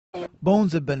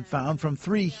Bones have been found from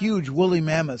 3 huge woolly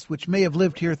mammoths which may have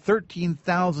lived here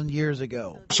 13,000 years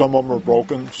ago. Some of them are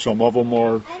broken, some of them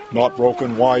are not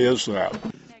broken. Why is that?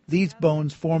 These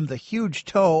bones form the huge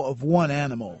toe of one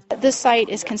animal. This site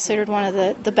is considered one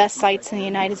of the best sites in the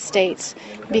United States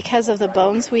because of the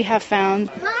bones we have found.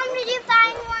 Mom, did you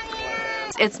find one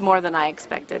here? It's more than I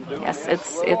expected. Yes,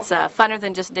 it's funner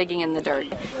than just digging in the dirt.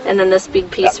 And then this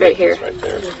big piece right here,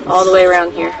 all the way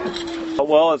around here.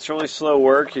 Well, it's really slow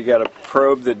work. You got to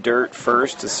probe the dirt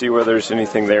first to see whether there's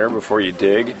anything there before you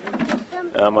dig.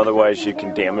 Otherwise, you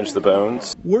can damage the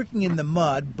bones. Working in the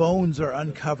mud, bones are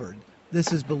uncovered.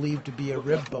 This is believed to be a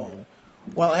rib bone.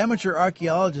 While amateur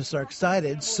archaeologists are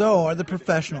excited, so are the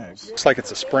professionals. Looks like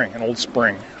it's a spring, an old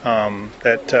spring,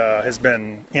 that has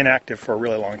been inactive for a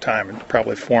really long time and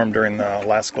probably formed during the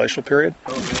last glacial period.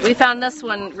 We found this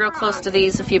one real close to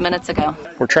these a few minutes ago.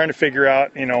 We're trying to figure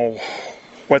out,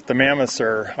 what the mammoths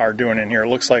are doing in here. It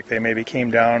looks like they maybe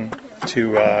came down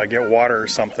to get water or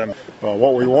something.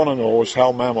 What we want to know is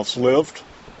how mammoths lived.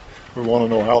 We want to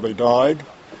know how they died.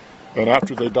 And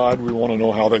after they died, we want to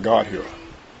know how they got here.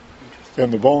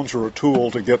 And the bones are a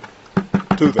tool to get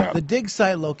to that. The dig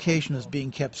site location is being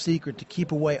kept secret to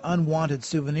keep away unwanted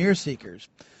souvenir seekers.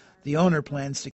 The owner plans to